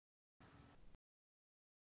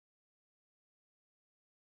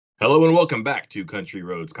Hello and welcome back to Country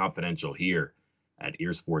Roads Confidential here at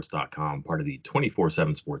earsports.com, part of the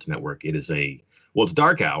 24/7 Sports Network. It's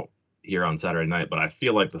dark out here on Saturday night, but I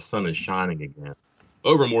feel like the sun is shining again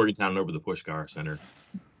over Morgantown and over the Pushkar Center.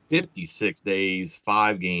 56 days,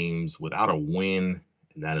 5 games without a win,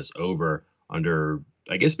 and that is over under,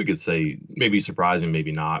 I guess we could say, maybe surprising,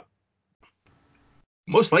 maybe not.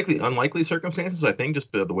 Most likely unlikely circumstances, I think,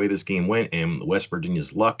 just the way this game went and West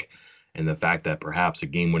Virginia's luck and the fact that perhaps a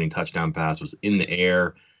game-winning touchdown pass was in the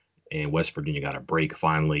air and West Virginia got a break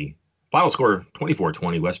finally. Final score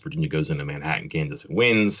 24-20. West Virginia goes into Manhattan, Kansas, and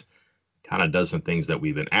wins. Kind of does some things that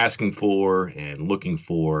we've been asking for and looking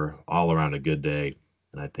for all around a good day.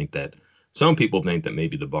 And I think that some people think that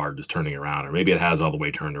maybe the bar is turning around, or maybe it has all the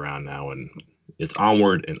way turned around now, and it's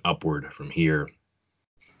onward and upward from here.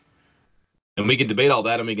 And we can debate all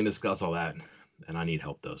that and we can discuss all that. And I need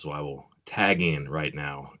help, though, so I will tag in right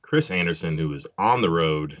now Chris Anderson, who is on the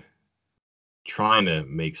road trying to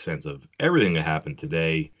make sense of everything that happened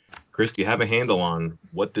today. Chris, do you have a handle on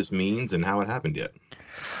what this means and how it happened yet?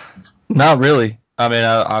 Not really. I mean,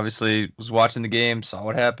 I obviously was watching the game, saw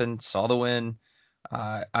what happened, saw the win.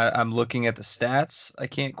 I'm looking at the stats. I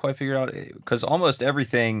can't quite figure out because almost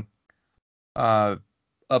everything up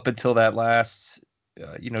until that last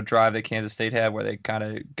drive that Kansas State had where they kind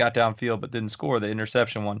of got downfield but didn't score, the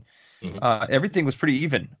interception one. Mm-hmm. Everything was pretty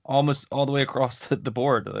even, almost all the way across the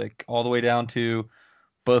board, like all the way down to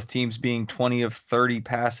both teams being 20 of 30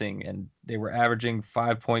 passing, and they were averaging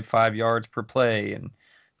 5.5 yards per play and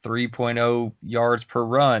 3.0 yards per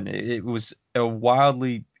run. It was a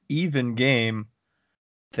wildly even game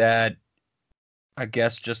that I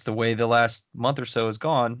guess just the way the last month or so has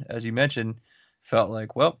gone, as you mentioned, felt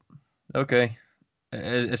like, well, okay.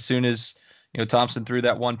 As soon as Thompson threw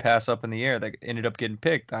that one pass up in the air that ended up getting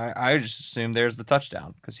picked, I just assumed there's the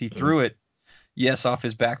touchdown because he threw it, yes, off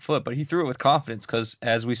his back foot, but he threw it with confidence because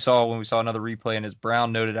as we saw when we saw another replay and as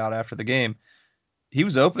Brown noted out after the game, he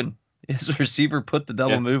was open. His receiver put the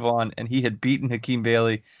double move on and he had beaten Hakeem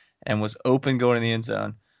Bailey and was open going in the end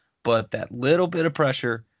zone. But that little bit of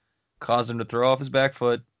pressure caused him to throw off his back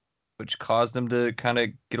foot, which caused him to kind of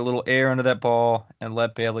get a little air under that ball and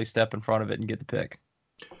let Bailey step in front of it and get the pick.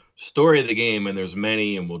 Story of the game, and there's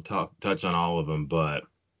many, and we'll touch on all of them, but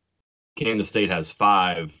Kansas State has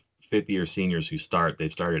 5 fifth-year seniors who start.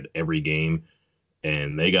 They've started every game,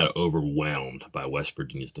 and they got overwhelmed by West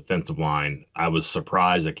Virginia's defensive line. I was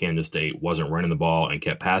surprised that Kansas State wasn't running the ball and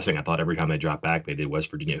kept passing. I thought every time they dropped back, they did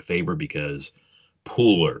West Virginia a favor because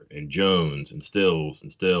Pooler and Jones and Stills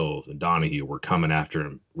and Donahue were coming after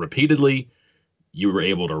him repeatedly. You were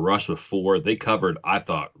able to rush with 4. They covered, I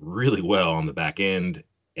thought, really well on the back end.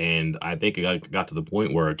 And I think it got to the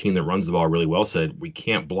point where a team that runs the ball really well said, we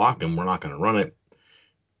can't block them. We're not going to run it.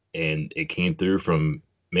 And it came through from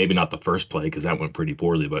maybe not the first play because that went pretty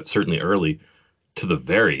poorly, but certainly early to the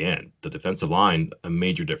very end. The defensive line, a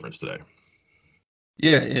major difference today.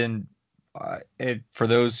 Yeah, and for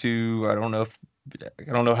those who I don't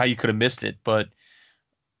know how you could have missed it, but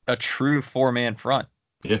a true 4-man front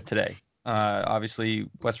today. Obviously,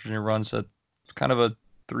 West Virginia runs a kind of a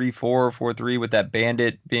 3-4, 4-3 with that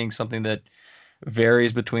bandit being something that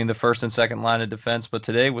varies between the first and second line of defense. But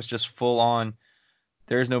today was just full on.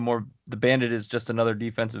 There's no more. The bandit is just another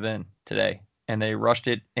defensive end today, and they rushed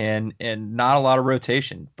it and not a lot of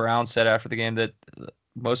rotation. Brown said after the game that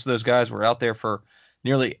most of those guys were out there for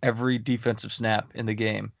nearly every defensive snap in the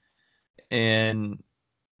game, and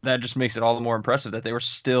that just makes it all the more impressive that they were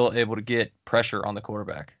still able to get pressure on the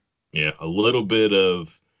quarterback. Yeah, a little bit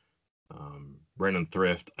of Brendan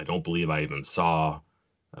Thrift. I don't believe I even saw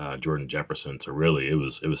Jordan Jefferson. So really, it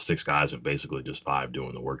was 6 guys and basically just 5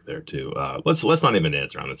 doing the work there too. Let's not even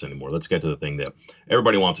dance around this anymore. Let's get to the thing that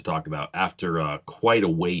everybody wants to talk about. After quite a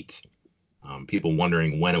wait, people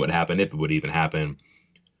wondering when it would happen, if it would even happen.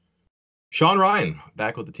 Sean Rhyan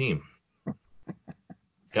back with the team.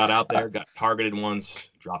 Got out there, got targeted once,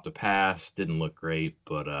 dropped a pass, didn't look great,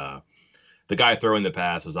 but the guy throwing the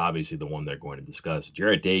pass is obviously the one they're going to discuss.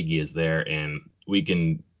 Jarret Doege is there, and we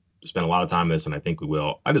can spend a lot of time on this, and I think we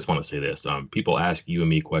will. I just want to say this. People ask you and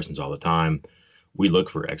me questions all the time. We look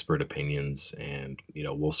for expert opinions, and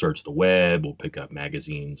we'll search the web, we'll pick up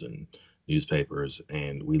magazines and newspapers,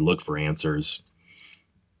 and we look for answers.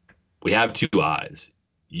 We have 2 eyes.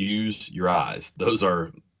 Use your eyes. Those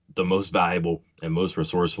are the most valuable and most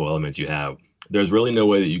resourceful elements you have. There's really no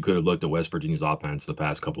way that you could have looked at West Virginia's offense the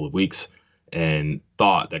past couple of weeks and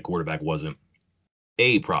thought that quarterback wasn't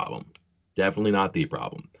a problem. Definitely not the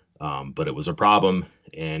problem. But it was a problem,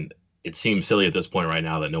 and it seems silly at this point right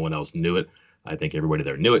now that no one else knew it. I think everybody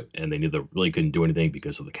there knew it, and they knew they really couldn't do anything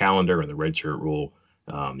because of the calendar and the redshirt rule.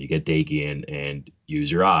 You get Daigie in and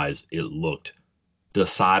use your eyes. It looked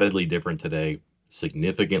decidedly different today,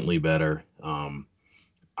 significantly better.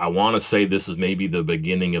 I want to say this is maybe the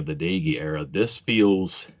beginning of the Daigie era. This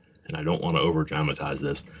feels, and I don't want to over dramatize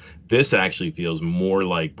this, this actually feels more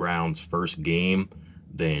like Brown's first game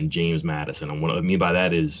than James Madison. And what I mean by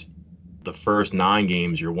that is the first 9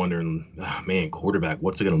 games, you're wondering, oh, man, quarterback,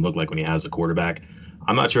 what's it going to look like when he has a quarterback?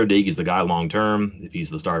 I'm not sure Daigie's the guy long term, if he's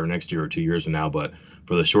the starter next year or 2 years from now, but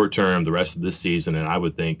for the short term, the rest of this season, and I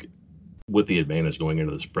would think with the advantage going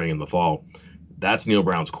into the spring and the fall, that's Neal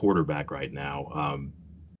Brown's quarterback right now.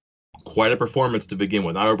 Quite a performance to begin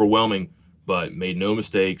with, not overwhelming, but made no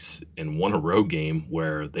mistakes and won a road game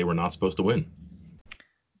where they were not supposed to win.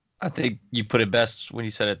 I think you put it best when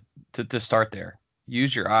you said it to start there.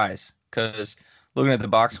 Use your eyes, because looking at the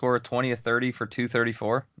box score, 20 of 30 for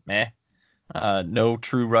 234, meh. No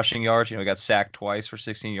true rushing yards. He got sacked twice for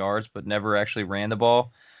 16 yards, but never actually ran the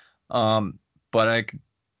ball. But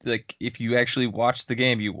if you actually watched the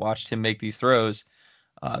game, you watched him make these throws.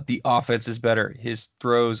 The offense is better. His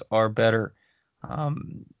throws are better.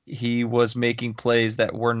 He was making plays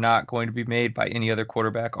that were not going to be made by any other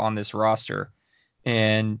quarterback on this roster.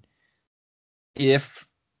 And if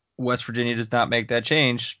West Virginia does not make that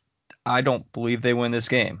change, I don't believe they win this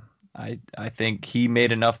game. I think he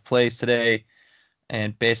made enough plays today,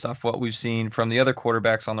 and based off what we've seen from the other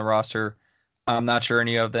quarterbacks on the roster, I'm not sure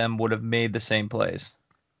any of them would have made the same plays.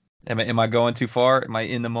 Am I going too far? Am I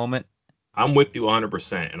in the moment? I'm with you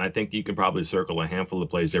 100%, and I think you can probably circle a handful of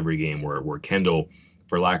plays every game where Kendall,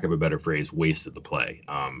 for lack of a better phrase, wasted the play.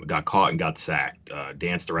 Got caught and got sacked,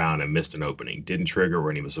 danced around and missed an opening, didn't trigger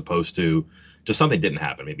when he was supposed to. Just something didn't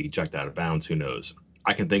happen. Maybe he checked out of bounds. Who knows?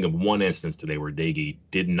 I can think of one instance today where Daigie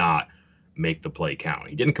did not make the play count.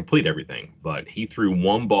 He didn't complete everything, but he threw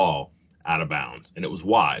one ball out of bounds, and it was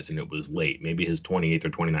wise and it was late. Maybe his 28th or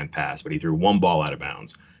 29th pass, but he threw one ball out of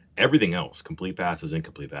bounds. Everything else, complete passes,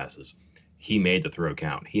 incomplete passes, he made the throw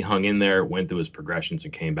count. He hung in there, went through his progressions,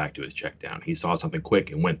 and came back to his check down. He saw something quick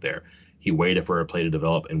and went there. He waited for a play to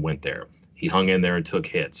develop and went there. He hung in there and took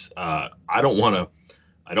hits. I don't want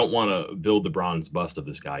to build the bronze bust of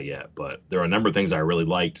this guy yet, but there are a number of things I really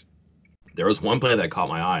liked. There was one play that caught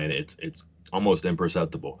my eye, and it's almost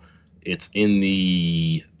imperceptible. It's in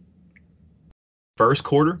the first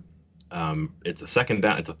quarter. It's a second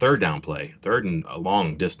down. It's a third down play, third and a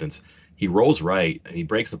long distance. He rolls right and he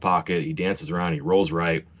breaks the pocket. He dances around. He rolls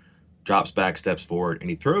right, drops back, steps forward, and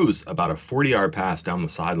he throws about a 40-yard pass down the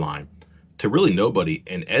sideline to really nobody.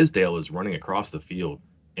 And Esdale is running across the field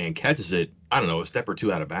and catches it, I don't know, a step or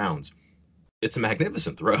two out of bounds. It's a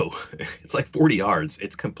magnificent throw. It's like 40 yards.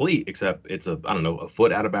 It's complete, except it's a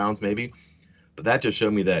foot out of bounds maybe. But that just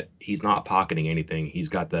showed me that he's not pocketing anything. He's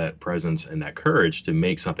got that presence and that courage to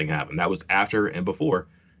make something happen. That was after and before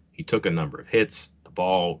he took a number of hits. The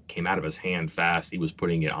ball came out of his hand fast. He was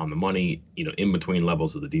putting it on the money, in between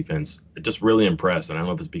levels of the defense. It just really impressed. And I don't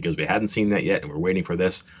know if it's because we hadn't seen that yet and we're waiting for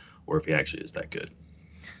this, or if he actually is that good.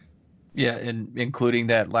 Yeah, and including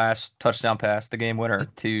that last touchdown pass, the game winner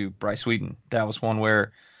to Bryce Wheaton. That was one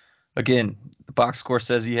where, again, the box score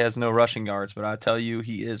says he has no rushing yards, but I tell you,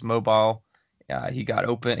 he is mobile. He got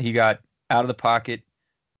open. He got out of the pocket,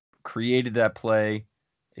 created that play,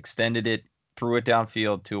 extended it, threw it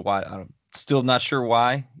downfield to a wide. I'm still not sure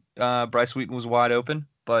why Bryce Wheaton was wide open,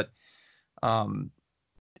 but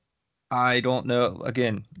I don't know.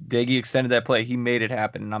 Again, Daigie extended that play. He made it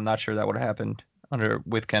happen, and I'm not sure that would have happened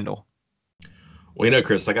with Kendall. Well,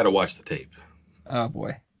 Chris, I got to watch the tape. Oh,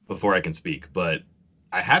 boy. Before I can speak. But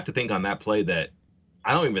I have to think on that play that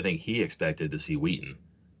I don't even think he expected to see Wheaton.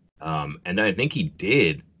 And then I think he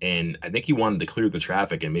did. And I think he wanted to clear the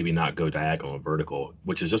traffic and maybe not go diagonal and vertical,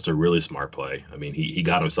 which is just a really smart play. I mean, he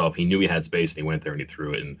got himself. He knew he had space, and he went there and he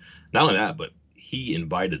threw it. And not only that, but he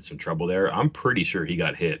invited some trouble there. I'm pretty sure he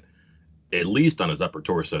got hit at least on his upper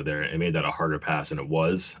torso there and made that a harder pass than it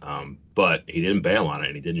was. But he didn't bail on it,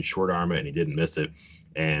 and he didn't short arm it, and he didn't miss it.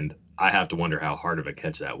 And I have to wonder how hard of a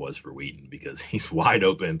catch that was for Wheaton, because he's wide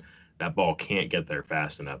open. That ball can't get there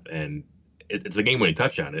fast enough. And it's a game-winning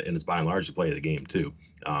touchdown, and it's by and large the play of the game too.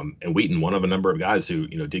 And Wheaton, one of a number of guys who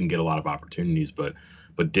didn't get a lot of opportunities, but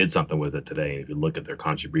did something with it today. And if you look at their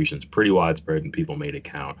contributions, pretty widespread, and people made it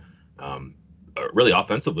count. Really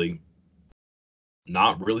offensively,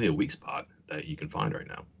 not really a weak spot that you can find right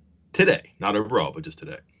now. Today, not overall, but just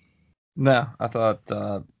today. No, I thought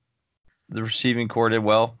the receiving core did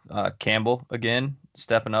well. Campbell, again,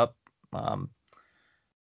 stepping up.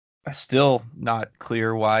 Still not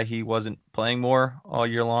clear why he wasn't playing more all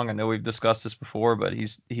year long. I know we've discussed this before, but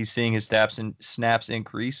he's seeing his snaps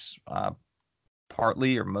increase,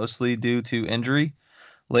 partly or mostly due to injury.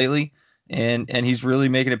 lately, and he's really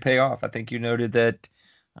making it pay off. I think you noted that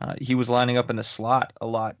he was lining up in the slot a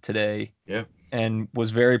lot today, Yeah. and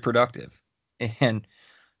was very productive. And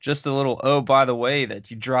just a little, oh, by the way, that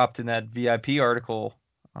you dropped in that VIP article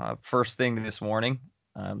first thing this morning.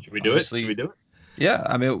 Should we do it? Should we Obviously, do it? yeah.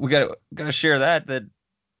 I mean, we got to share that. That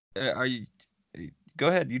are you? Go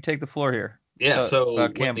ahead. You take the floor here. Yeah, Tell so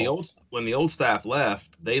about Campbell. when the old staff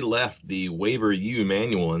left, they left the waiver U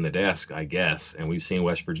manual in the desk, I guess, and we've seen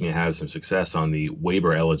West Virginia have some success on the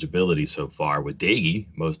waiver eligibility so far with Daggy,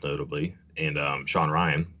 most notably, and Sean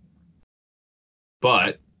Ryan.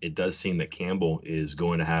 But it does seem that Campbell is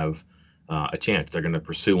going to have a chance. They're going to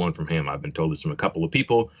pursue one from him. I've been told this from a couple of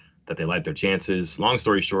people that they like their chances. Long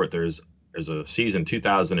story short, there's a season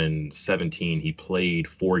 2017. He played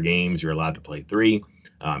 4 games. You're allowed to play 3.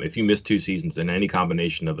 If you miss 2 seasons in any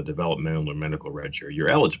combination of a developmental or medical redshirt, you're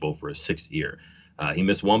eligible for a 6th year. He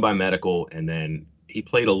missed 1 by medical, and then he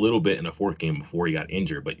played a little bit in a 4th game before he got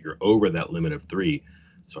injured, but you're over that limit of 3.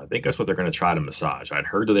 So I think that's what they're going to try to massage. I'd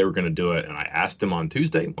heard that they were going to do it, and I asked him on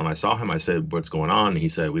Tuesday when I saw him. I said, "What's going on?" And he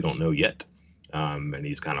said, "We don't know yet." And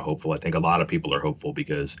he's kind of hopeful. I think a lot of people are hopeful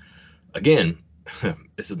because, again,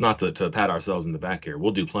 this is not to pat ourselves in the back here.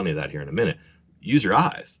 We'll do plenty of that here in a minute. Use your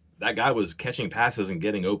eyes. That guy was catching passes and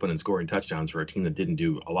getting open and scoring touchdowns for a team that didn't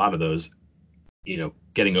do a lot of those,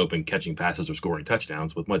 getting open, catching passes, or scoring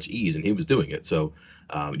touchdowns with much ease, and he was doing it. So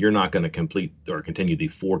you're not going to complete or continue the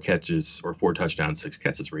 4 catches or 4 touchdowns, 6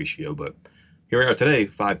 catches ratio. But here we are today,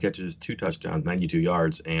 5 catches, 2 touchdowns, 92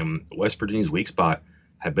 yards, and West Virginia's weak spot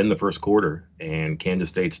had been the first quarter, and Kansas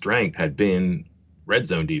State's strength had been red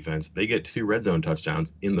zone defense. They get 2 red zone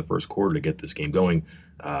touchdowns in the first quarter to get this game going.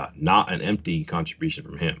 Not an empty contribution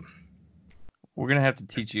from him. We're gonna have to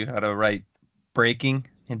teach you how to write breaking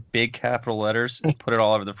in big capital letters and put it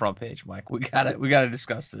all over the front page, Mike. We gotta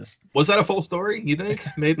discuss this. Was that a full story, you think?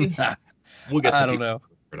 Maybe? We'll get to I don't know.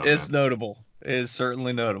 It's notable. It is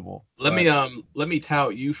certainly notable. Let me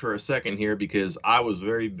tout you for a second here, because I was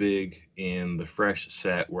very big in the fresh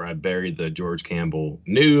set where I buried the George Campbell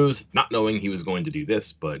news, not knowing he was going to do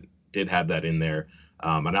this, but did have that in there.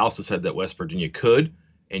 And I also said that West Virginia could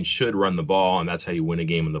and should run the ball, and that's how you win a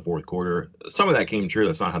game in the 4th quarter. Some of that came true.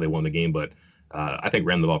 That's not how they won the game, but I think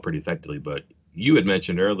ran the ball pretty effectively. But you had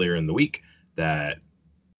mentioned earlier in the week that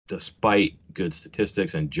despite good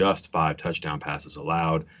statistics and just 5 touchdown passes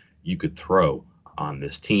allowed, you could throw on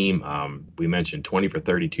this team. We mentioned 20 for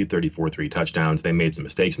 30, 234, 3 touchdowns. They made some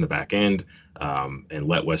mistakes in the back end and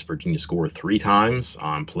let West Virginia score 3 times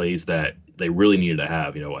on plays that they really needed to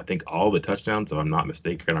have. I think all the touchdowns, if I'm not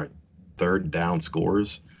mistaken, are 3rd down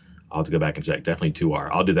scores. I'll have to go back and check. Definitely 2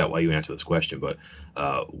 are. I'll do that while you answer this question. But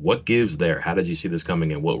what gives there? How did you see this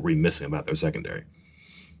coming, and what were we missing about their secondary?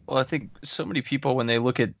 Well, I think so many people, when they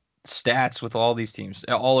look at stats with all these teams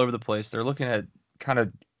all over the place, they're looking at kind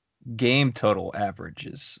of game total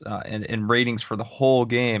averages and ratings for the whole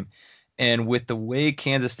game. And with the way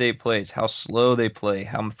Kansas State plays, how slow they play,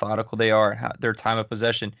 how methodical they are, how their time of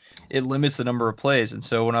possession, it limits the number of plays. And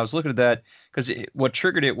so when I was looking at that, because what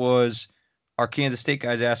triggered it was our Kansas State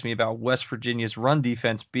guys asked me about West Virginia's run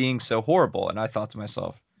defense being so horrible. And I thought to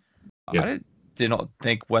myself, yeah. I didn't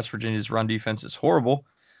think West Virginia's run defense is horrible.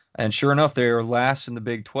 And sure enough, they are last in the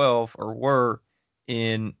Big 12, or were,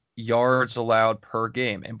 in yards allowed per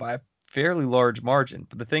game, and by a fairly large margin.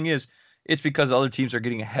 But the thing is, it's because other teams are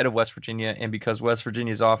getting ahead of West Virginia, and because West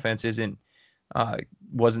Virginia's offense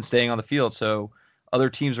wasn't staying on the field. So other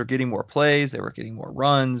teams were getting more plays, they were getting more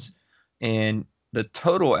runs, and the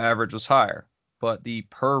total average was higher. But the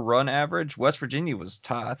per run average, West Virginia was,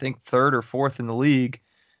 I think, 3rd or 4th in the league,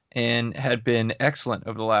 and had been excellent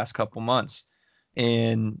over the last couple months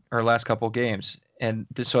or last couple of games. And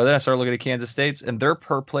so then I started looking at Kansas State's, and their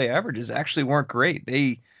per play averages actually weren't great.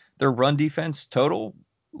 Their run defense total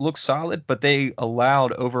looks solid, but they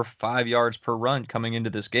allowed over 5 yards per run coming into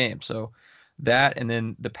this game. So that, and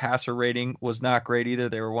then the passer rating was not great either.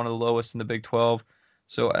 They were one of the lowest in the Big 12.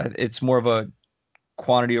 So it's more of a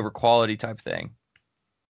quantity over quality type thing.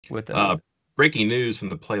 With breaking news from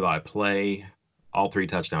the play-by-play: all 3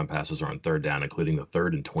 touchdown passes are on 3rd down, including the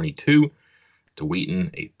 3rd and 22 to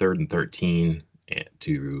Wheaton, a 3rd and 13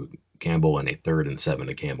 to Campbell, and a 3rd and 7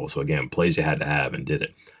 to Campbell. So again, plays you had to have, and did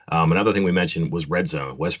it. Another thing we mentioned was red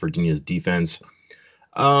zone. West Virginia's defense,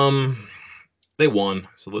 they won.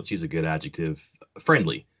 So let's use a good adjective: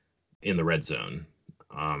 friendly in the red zone.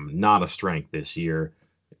 Not a strength this year.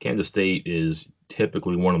 Kansas State is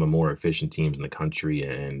typically one of the more efficient teams in the country,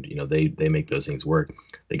 and they make those things work.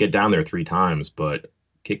 They get down there 3 times, but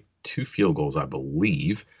kick 2 field goals, I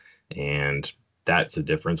believe, and that's a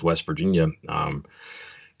difference. West Virginia,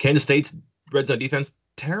 Kansas State's red zone defense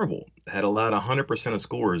terrible. Had allowed 100% of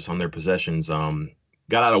scores on their possessions.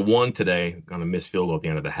 Got out of one today on a missed field goal at the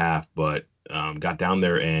end of the half, but got down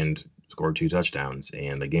there and scored 2 touchdowns.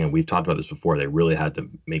 And again, we've talked about this before. They really had to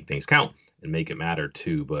make things count and make it matter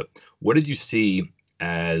too. But what did you see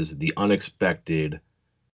as the unexpected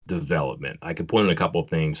development? I could point in a couple of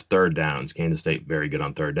things. Third downs. Kansas State very good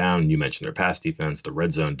on third down. You mentioned their pass defense, the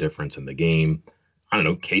red zone difference in the game. I don't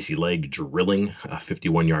know, Casey Legg drilling a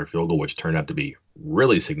 51-yard field goal, which turned out to be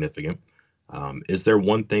really significant. Is there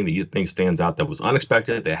one thing that you think stands out that was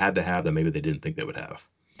unexpected, they had to have, that maybe they didn't think they would have?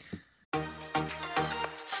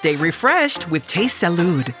 Stay refreshed with Taste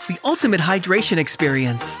Salud, the ultimate hydration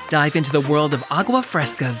experience. Dive into the world of agua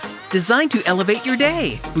frescas, designed to elevate your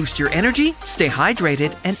day, boost your energy, stay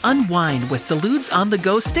hydrated, and unwind with Salud's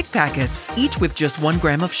on-the-go stick packets, each with just 1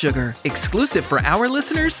 gram of sugar. Exclusive for our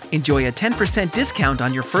listeners, enjoy a 10% discount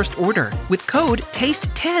on your first order with code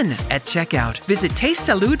TASTE10 at checkout. Visit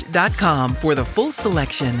tastesalud.com for the full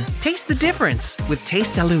selection. Taste the difference with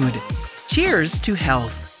Taste Salud. Cheers to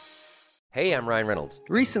health. Hey, I'm Ryan Reynolds.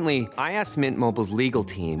 Recently, I asked Mint Mobile's legal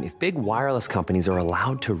team if big wireless companies are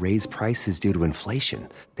allowed to raise prices due to inflation.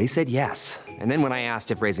 They said yes. And then when I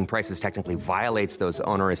asked if raising prices technically violates those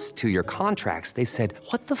onerous 2-year contracts, they said,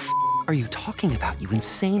 "What the f*** are you talking about, you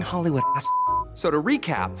insane Hollywood ass?" So to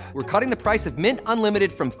recap, we're cutting the price of Mint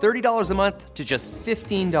Unlimited from $30 a month to just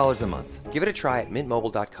 $15 a month. Give it a try at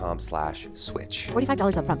mintmobile.com/switch.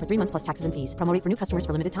 $45 up front for 3 months plus taxes and fees. Promo rate for new customers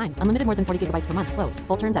for limited time. Unlimited more than 40 gigabytes per month. Slows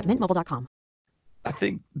full terms at mintmobile.com. I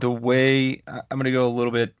think the way I'm going to go a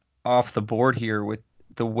little bit off the board here with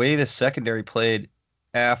the way the secondary played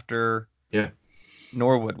after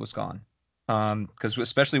Norwood was gone. Because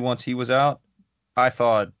especially once he was out, I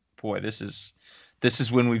thought, boy, this is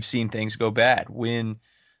when we've seen things go bad. When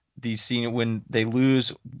they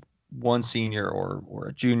lose one senior or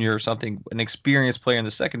a junior or something, an experienced player in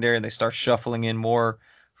the secondary, and they start shuffling in more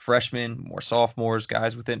freshmen, more sophomores,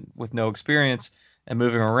 guys with no experience and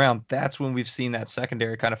moving around. That's when we've seen that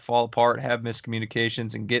secondary kind of fall apart, have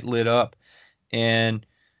miscommunications, and get lit up. And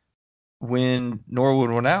when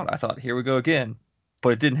Norwood went out, I thought, here we go again. But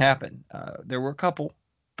it didn't happen. There were a couple,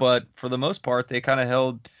 but for the most part, they kind of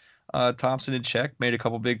held Thompson in check, made a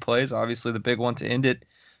couple big plays, obviously the big one to end it.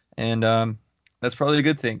 And that's probably a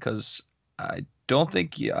good thing, because I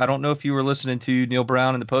don't know if you were listening to Neil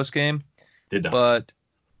Brown in the postgame, but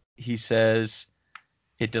he says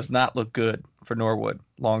it does not look good for Norwood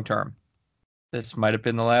long term. This might have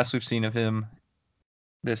been the last we've seen of him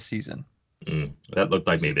this season. That looked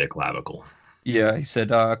like maybe a clavicle. Yeah, he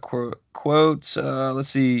said, quote, let's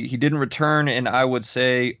see, he didn't return, and I would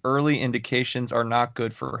say early indications are not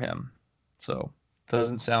good for him. So,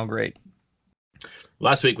 doesn't sound great.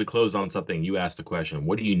 Last week, we closed on something. You asked the question,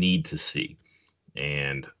 what do you need to see?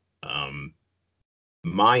 And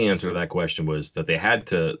my answer to that question was that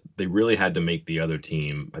they really had to make the other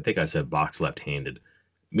team, I think I said box left-handed,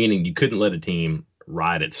 meaning you couldn't let a team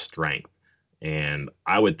ride its strength. And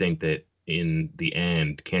I would think that in the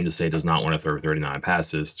end, Kansas State does not want to throw 39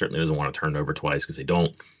 passes, certainly doesn't want to turn it over twice, because they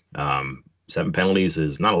don't. 7 penalties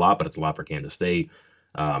is not a lot, but it's a lot for Kansas State.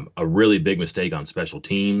 A really big mistake on special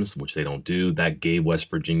teams, which they don't do. That gave West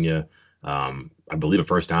Virginia, I believe, a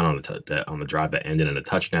first down on the drive that ended in a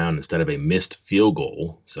touchdown instead of a missed field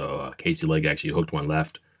goal. So Casey Legg actually hooked one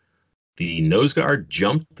left. The nose guard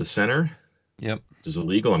jumped the center. Yep. Which is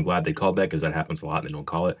illegal. I'm glad they called that, because that happens a lot and they don't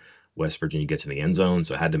call it. West Virginia gets in the end zone,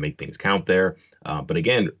 so had to make things count there. But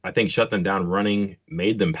again, I think shut them down running,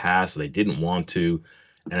 made them pass. They didn't want to.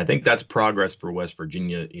 And I think that's progress for West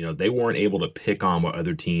Virginia. You know, they weren't able to pick on what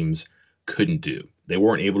other teams couldn't do. They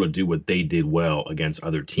weren't able to do what they did well against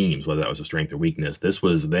other teams, whether that was a strength or weakness. This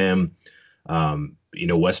was them.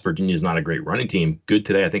 West Virginia is not a great running team. Good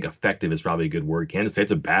today. I think effective is probably a good word. Kansas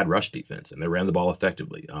State's a bad rush defense, and they ran the ball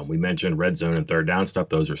effectively. We mentioned red zone and third down stuff.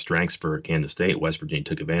 Those are strengths for Kansas State. West Virginia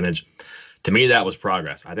took advantage. To me, that was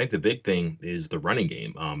progress. I think the big thing is the running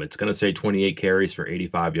game. It's going to say 28 carries for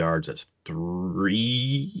 85 yards. That's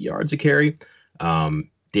 3 yards a carry.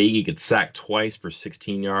 Dagey gets sacked twice for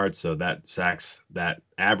 16 yards, so that sacks that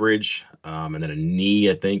average. And then a knee,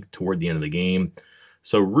 I think, toward the end of the game.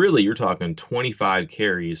 So really, you're talking 25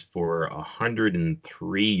 carries for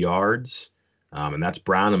 103 yards. And that's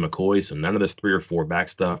Brown and McCoy, so none of this 3 or 4 back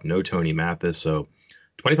stuff. No Tony Mathis. So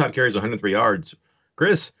 25 carries, 103 yards.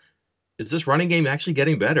 Chris, is this running game actually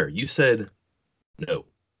getting better? You said no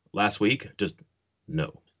last week, just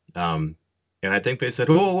no. And I think they said,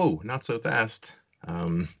 whoa, not so fast.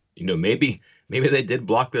 Maybe they did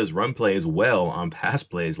block those run plays well on pass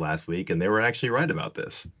plays last week, and they were actually right about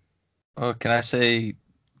this. Can I say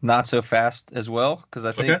not so fast as well? Because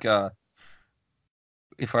I think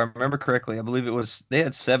if I remember correctly, I believe they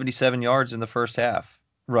had 77 yards in the first half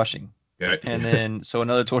rushing. Yeah. And then so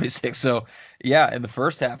another 26. So yeah, in the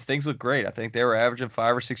first half, things looked great. I think they were averaging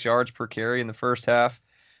 5 or 6 yards per carry in the first half.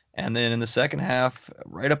 And then in the second half,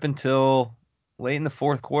 right up until late in the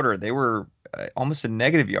fourth quarter, they were almost in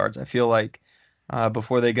negative yards, I feel like,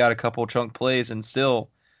 before they got a couple chunk plays and still,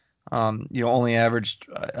 only averaged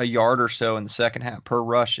a yard or so in the second half per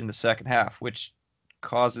rush in the second half, which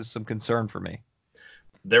causes some concern for me.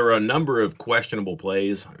 There were a number of questionable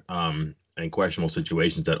plays and questionable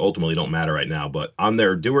situations that ultimately don't matter right now. But on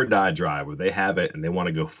their do or die drive where they have it and they want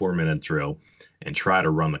to go 4-minute drill and try to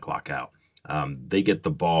run the clock out, they get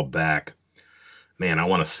the ball back. Man, I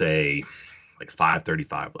want to say like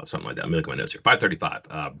 5:35 left, something like that. Let me look at my notes here.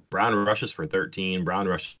 5:35. Brown rushes for 13. Brown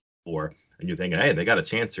rushes for 4. And you're thinking, hey, they got a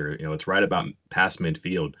chance here. It's right about past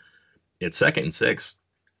midfield. It's 2nd and 6.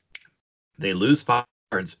 They lose 5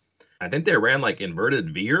 yards. I think they ran like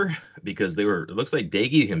inverted veer because it looks like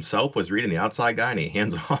Doege himself was reading the outside guy and he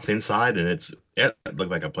hands off inside, and it looked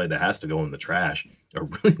like a play that has to go in the trash. A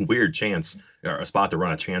really weird chance or a spot to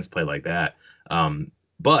run a chance play like that.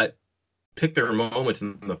 But pick their moments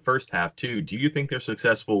in the first half too. Do you think they're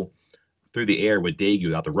successful through the air with Doege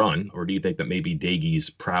without the run, or do you think that maybe Dage's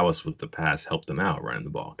prowess with the pass helped them out running the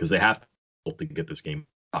ball? Because they have to get this game in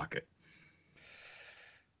the pocket.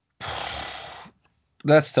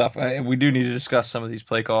 That's tough. We do need to discuss some of these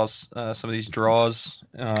play calls, some of these draws.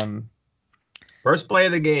 First play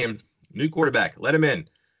of the game, new quarterback, let him in.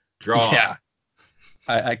 Draw. Yeah,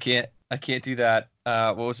 I can't do that.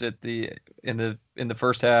 What was it? In the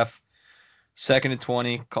first half, 2nd and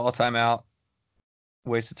 20, call a timeout,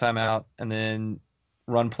 waste a timeout, and then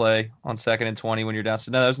run play on 2nd and 20 when you're down.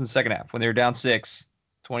 So no, that was in the second half when they were down 6,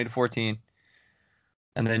 20-14,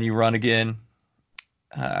 and then you run again.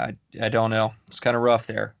 I don't know. It's kind of rough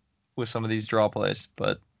there with some of these draw plays,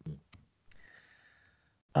 but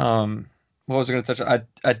what was I going to touch on?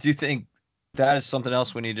 I do think that is something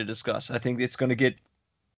else we need to discuss. I think it's going to get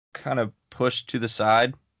kind of pushed to the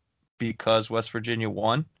side because West Virginia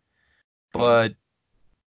won, but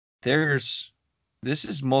this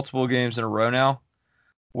is multiple games in a row now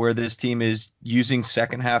where this team is using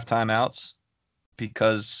second half timeouts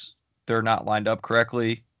because they're not lined up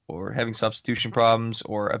correctly, or having substitution problems,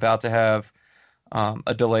 or about to have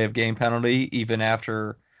a delay of game penalty even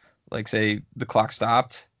after, like, say, the clock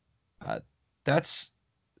stopped. That's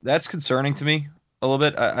concerning to me a little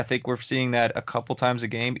bit. I think we're seeing that a couple times a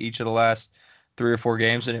game each of the last 3 or 4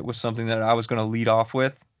 games, and it was something that I was going to lead off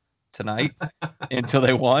with tonight until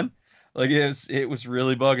they won. Like, it was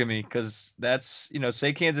really bugging me because that's,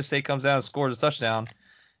 say Kansas State comes down and scores a touchdown,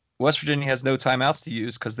 West Virginia has no timeouts to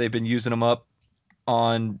use because they've been using them up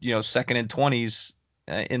on 2nd and 20s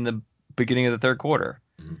in the beginning of the third quarter,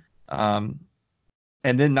 and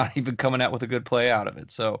then not even coming out with a good play out of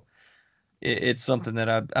it. So it's something that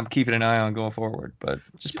I'm keeping an eye on going forward, but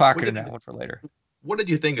just pocketing that one for later. What did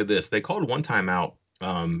you think of this? They called one timeout,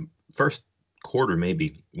 first quarter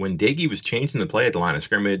maybe, when Doege was changing the play at the line of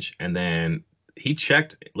scrimmage, and then he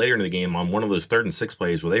checked later in the game on one of those 3rd and 6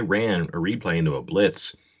 plays where they ran a replay into a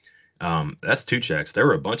blitz. That's 2 checks. There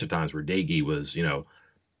were a bunch of times where Doege was,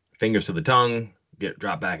 fingers to the tongue,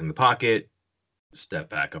 drop back in the pocket, step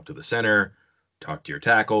back up to the center, talk to your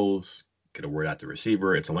tackles, get a word out to the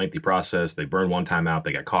receiver. It's a lengthy process. They burned one time out.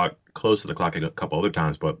 They got caught close to the clock a couple other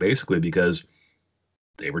times, but basically because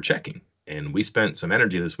they were checking. And we spent some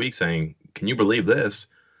energy this week saying, can you believe this?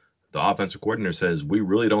 The offensive coordinator says, we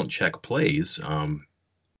really don't check plays.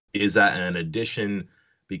 Is that an addition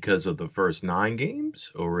because of the first 9 games,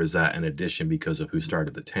 or is that an addition because of who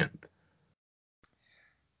started the 10th?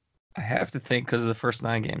 I have to think because of the first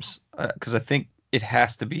 9 games, because I think it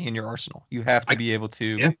has to be in your arsenal. You have to be able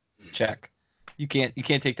to check. You can't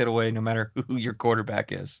take that away no matter who your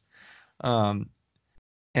quarterback is. And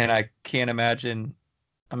I can't imagine.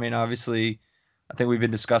 I mean, obviously, I think we've been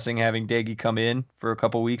discussing having Doege come in for a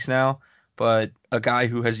couple weeks now, but a guy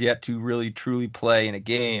who has yet to really truly play in a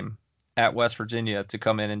game at West Virginia to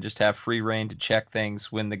come in and just have free reign to check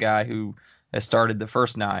things when the guy who has started the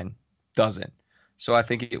first 9 doesn't. So I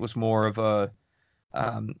think it was more of a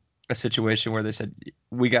situation where they said,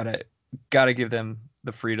 we gotta give them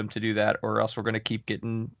the freedom to do that, or else we're going to keep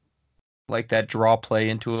getting like that draw play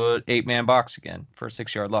into a 8-man box again for a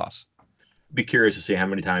 6-yard loss. Be curious to see how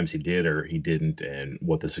many times he did or he didn't, and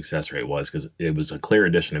what the success rate was, because it was a clear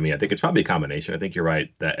addition to me. I think it's probably a combination. I think you're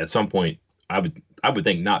right that at some point, I would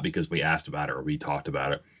think not because we asked about it or we talked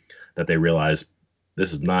about it, that they realized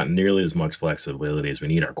this is not nearly as much flexibility as we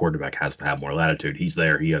need. Our quarterback has to have more latitude. He's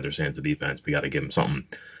there. He understands the defense. We got to give him something.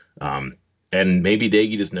 And maybe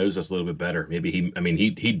Daggy just knows us a little bit better. Maybe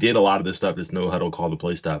he did a lot of this stuff, this no huddle call the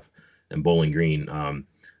play stuff in Bowling Green.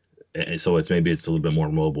 And so maybe it's a little bit more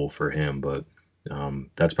mobile for him, but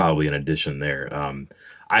that's probably an addition there.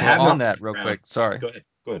 I have on that real quick. Sorry. Go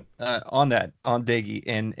ahead. On Daggy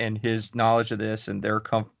and his knowledge of this and their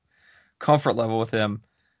comfort level with him.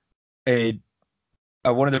 I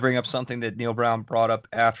wanted to bring up something that Neal Brown brought up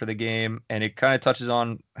after the game, and it kind of touches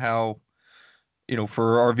on how,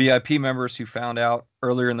 for our VIP members who found out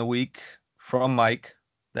earlier in the week from Mike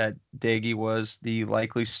that Daggy was the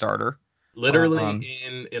likely starter.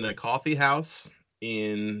 Literally in a coffee house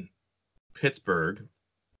in Pittsburgh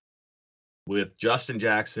with Justin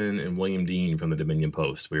Jackson and William Dean from the Dominion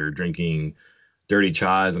Post. We were drinking dirty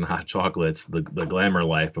chais and hot chocolates, the glamour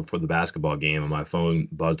life before the basketball game, and my phone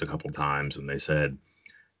buzzed a couple times, and they said,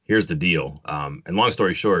 here's the deal. And long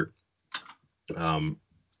story short,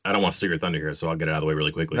 I don't want to steal your thunder here, so I'll get it out of the way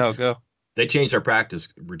really quickly. No, go. They changed our practice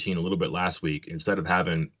routine a little bit last week. Instead of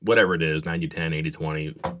having whatever it is, 90-10,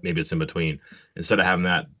 80-20, maybe it's in between. Instead of having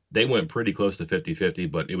that, they went pretty close to 50-50,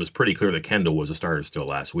 but it was pretty clear that Kendall was a starter still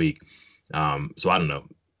last week. So I don't know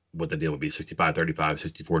what the deal would be, 65-35,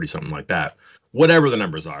 60-40, something like that. Whatever the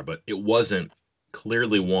numbers are, but it wasn't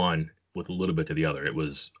clearly one with a little bit to the other. It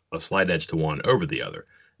was a slight edge to one over the other.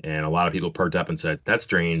 And a lot of people perked up and said, that's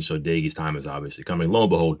strange. So Daggy's time is obviously coming. Lo and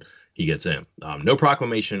behold, he gets in. No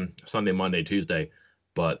proclamation Sunday, Monday, Tuesday,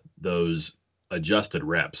 but those adjusted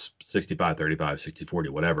reps, 65-35, 60-40,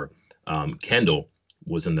 whatever. Kendall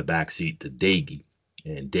was in the backseat to Daggy,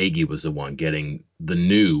 and Daggy was the one getting the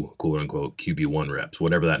new quote-unquote QB1 reps,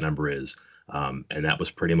 whatever that number is. And that was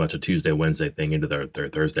pretty much a Tuesday, Wednesday thing into their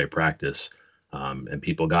Thursday practice. And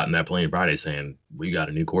people got in that plane Friday saying, we got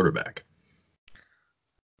a new quarterback.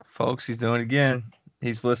 Folks, he's doing it again.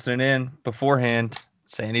 He's listening in beforehand,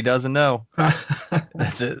 saying he doesn't know.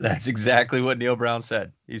 That's it. That's exactly what Neal Brown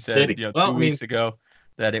said. He said 2 weeks ago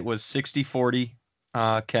that it was 60-40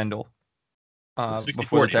 Kendall.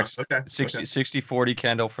 60-40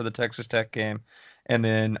 Kendall for the Texas Tech game. And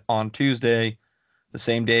then on Tuesday, the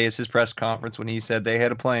same day as his press conference, when he said they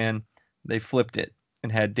had a plan, they flipped it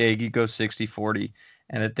and had Daggy go 60-40,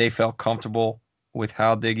 and that they felt comfortable with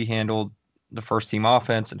how Daggy handled the first team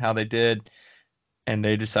offense and how they did, and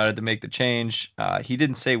they decided to make the change. He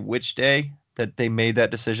didn't say which day that they made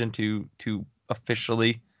that decision to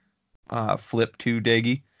officially flip to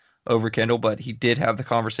Daggy over Kendall, but he did have the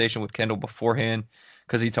conversation with Kendall beforehand,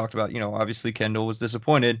 because he talked about, obviously Kendall was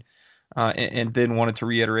disappointed and then wanted to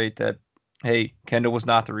reiterate that, hey, Kendall was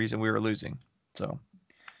not the reason we were losing. So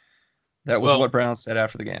that was what Brown said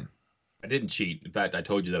after the game. I didn't cheat. In fact, I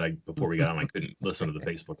told you that before we got on, I couldn't listen to the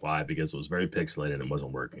Facebook Live because it was very pixelated and it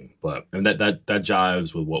wasn't working. But that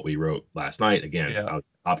jives with what we wrote last night. Again, I was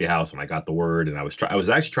at coffee house and I got the word, and I was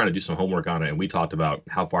actually trying to do some homework on it, and we talked about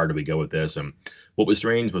how far do we go with this. And what was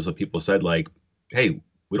strange was that people said, like, hey,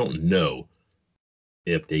 we don't know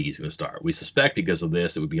if Daggy's going to start. We suspect because of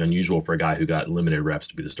this, it would be unusual for a guy who got limited reps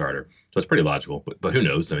to be the starter. So it's pretty logical. But who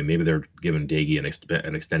knows? I mean, maybe they're giving Daggy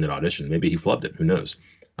an extended audition. Maybe he flubbed it. Who knows?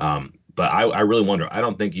 But I really wonder. I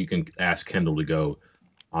don't think you can ask Kendall to go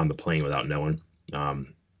on the plane without knowing,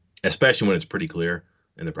 especially when it's pretty clear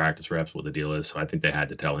in the practice reps what the deal is. So I think they had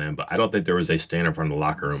to tell him. But I don't think there was a stand in front of the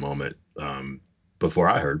locker room moment before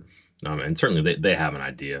I heard. And certainly they have an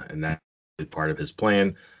idea, and that is part of his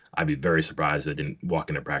plan. I'd be very surprised they didn't walk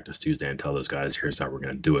into practice Tuesday and tell those guys, here's how we're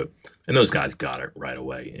going to do it. And those guys got it right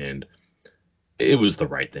away. And it was the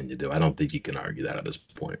right thing to do. I don't think you can argue that at this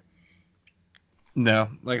point. No,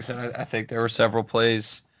 like I said, I think there were several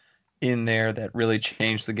plays in there that really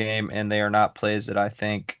changed the game, and they are not plays that I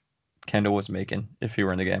think Kendall was making if he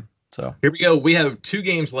were in the game. So here we go. We have 2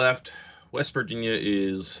 games left. West Virginia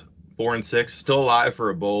is 4-6, still alive for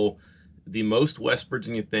a bowl. The most West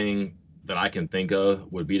Virginia thing that I can think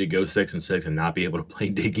of would be to go 6-6 and not be able to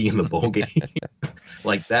play Daggy in the bowl game.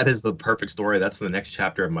 Like, that is the perfect story. That's the next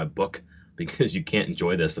chapter of my book, because you can't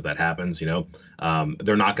enjoy this if that happens. They're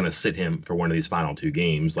not going to sit him for one of these final 2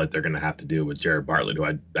 games like they're going to have to do with Jared Bartlett,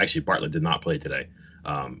 who Bartlett did not play today,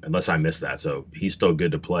 unless I missed that. So he's still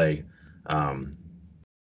good to play and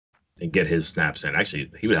get his snaps in.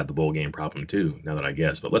 Actually, he would have the bowl game problem too, now that I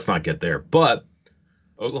guess, but let's not get there. But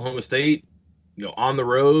Oklahoma State, on the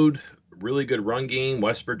road, really good run game.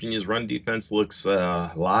 West Virginia's run defense looks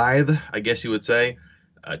lithe, I guess you would say.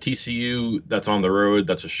 TCU, that's on the road.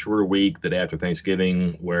 That's a shorter week, the day after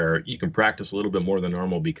Thanksgiving, where you can practice a little bit more than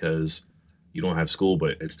normal because you don't have school,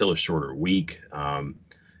 but it's still a shorter week.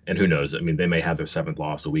 And who knows? I mean, they may have their 7th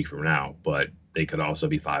loss a week from now, but they could also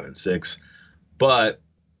be 5-6. But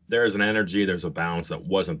there's an energy, there's a balance that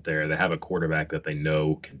wasn't there. They have a quarterback that they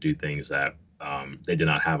know can do things that they did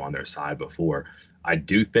not have on their side before. I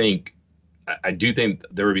do think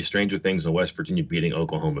there would be stranger things in West Virginia beating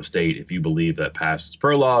Oklahoma State if you believe that past its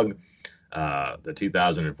prologue. The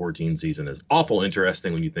 2014 season is awful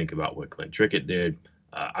interesting when you think about what Clint Trickett did.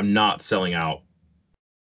 I'm not selling out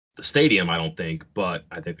the stadium, I don't think, but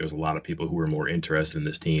I think there's a lot of people who are more interested in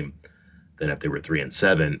this team than if they were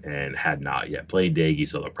 3-7 and had not yet played Daggy.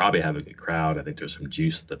 So they'll probably have a good crowd. I think there's some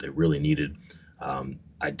juice that they really needed.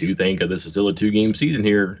 I do think that this is still a 2-game season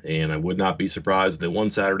here, and I would not be surprised that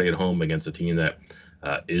one Saturday at home against a team that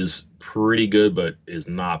is pretty good, but is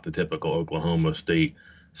not the typical Oklahoma State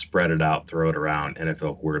spread it out, throw it around,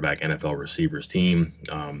 NFL quarterback, NFL receivers team.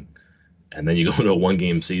 And then you go into a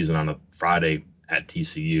 1-game season on a Friday at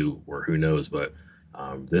TCU, where who knows, but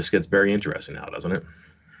this gets very interesting now, doesn't it?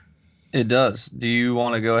 It does. Do you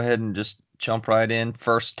want to go ahead and just jump right in,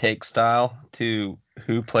 first take style, to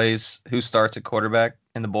who starts at quarterback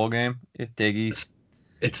in the bowl game if Daggy?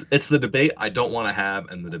 It's the debate I don't want to have,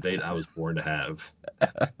 and the debate I was born to have.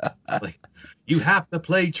 Like, you have to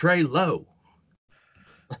play Trey Lowe.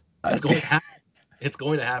 It's going to happen. It's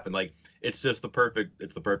going to happen. Like, it's just the perfect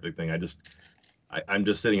thing. I'm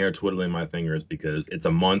just sitting here twiddling my fingers because it's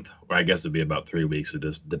a month, or I guess it'd be about 3 weeks of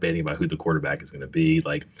just debating about who the quarterback is going to be.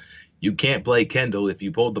 Like, you can't play Kendall if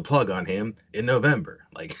you pulled the plug on him in November.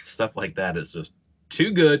 Like, stuff like that is just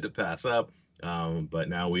too good to pass up. But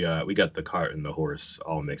now we got the cart and the horse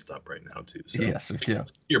all mixed up right now too. So, yes, we do. To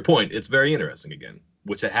your point, it's very interesting again,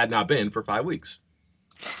 which it had not been for 5 weeks.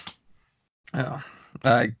 Oh,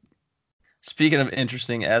 speaking of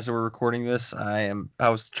interesting, as we're recording this, I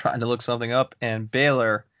was trying to look something up, and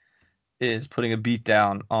Baylor is putting a beat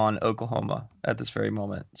down on Oklahoma at this very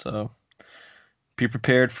moment. So be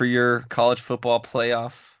prepared for your college football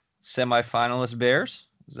playoff semifinalist Bears.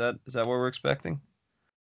 Is that what we're expecting?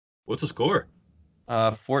 What's the score?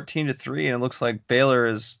 14-3, and it looks like Baylor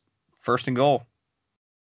is first and goal.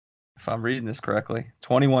 If I'm reading this correctly,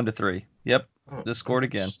 21-3. Yep, just scored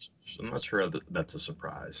again. I'm not sure that's a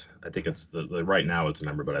surprise. I think it's the right now it's a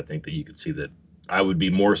number, but I think that you could see that I would be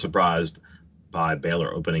more surprised by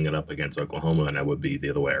Baylor opening it up against Oklahoma than I would be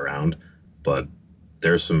the other way around. But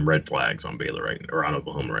there's some red flags on Baylor on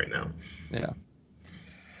Oklahoma right now. Yeah.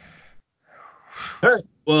 All right.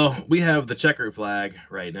 Well, we have the checkered flag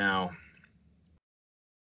right now.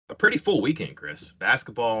 A pretty full weekend, Chris.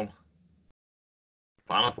 Basketball,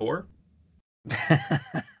 Final Four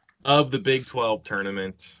of the Big 12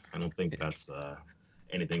 tournament. I don't think that's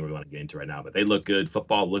anything we want to get into right now, but they look good.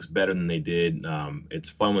 Football looks better than they did. It's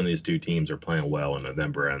fun when these two teams are playing well in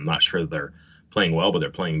November. I'm not sure they're playing well, but they're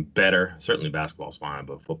playing better. Certainly basketball's fine,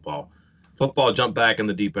 but football jumped back in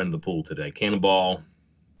the deep end of the pool today. Cannonball.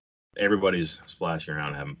 Everybody's splashing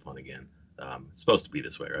around, having fun again. It's supposed to be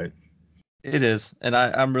this way, right? It is, and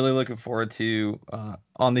I'm really looking forward to,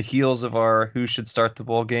 on the heels of our who should start the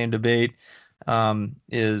bowl game debate,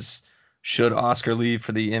 is should Oscar leave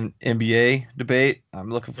for the NBA debate. I'm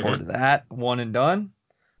looking forward to that. One and done.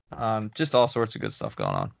 Just all sorts of good stuff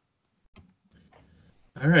going on.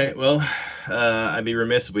 All right. Well, I'd be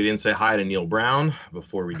remiss if we didn't say hi to Neil Brown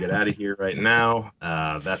before we get out of here right now.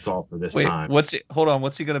 That's all for this time. Hold on.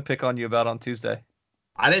 What's he going to pick on you about on Tuesday?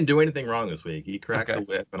 I didn't do anything wrong this week. He cracked the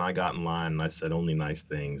whip, and I got in line, and I said only nice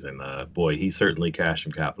things. And boy, he certainly cashed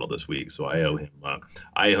some capital this week. So I owe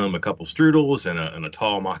him a couple strudels and a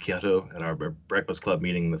tall macchiato at our breakfast club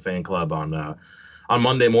meeting, the fan club on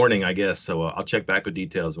Monday morning, I guess. So I'll check back with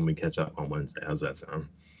details when we catch up on Wednesday. How's that sound?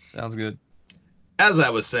 Sounds good. As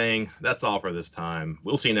I was saying, that's all for this time.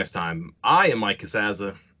 We'll see you next time. I am Mike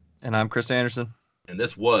Casaza. And I'm Chris Anderson. And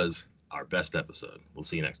this was our best episode. We'll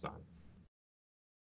see you next time.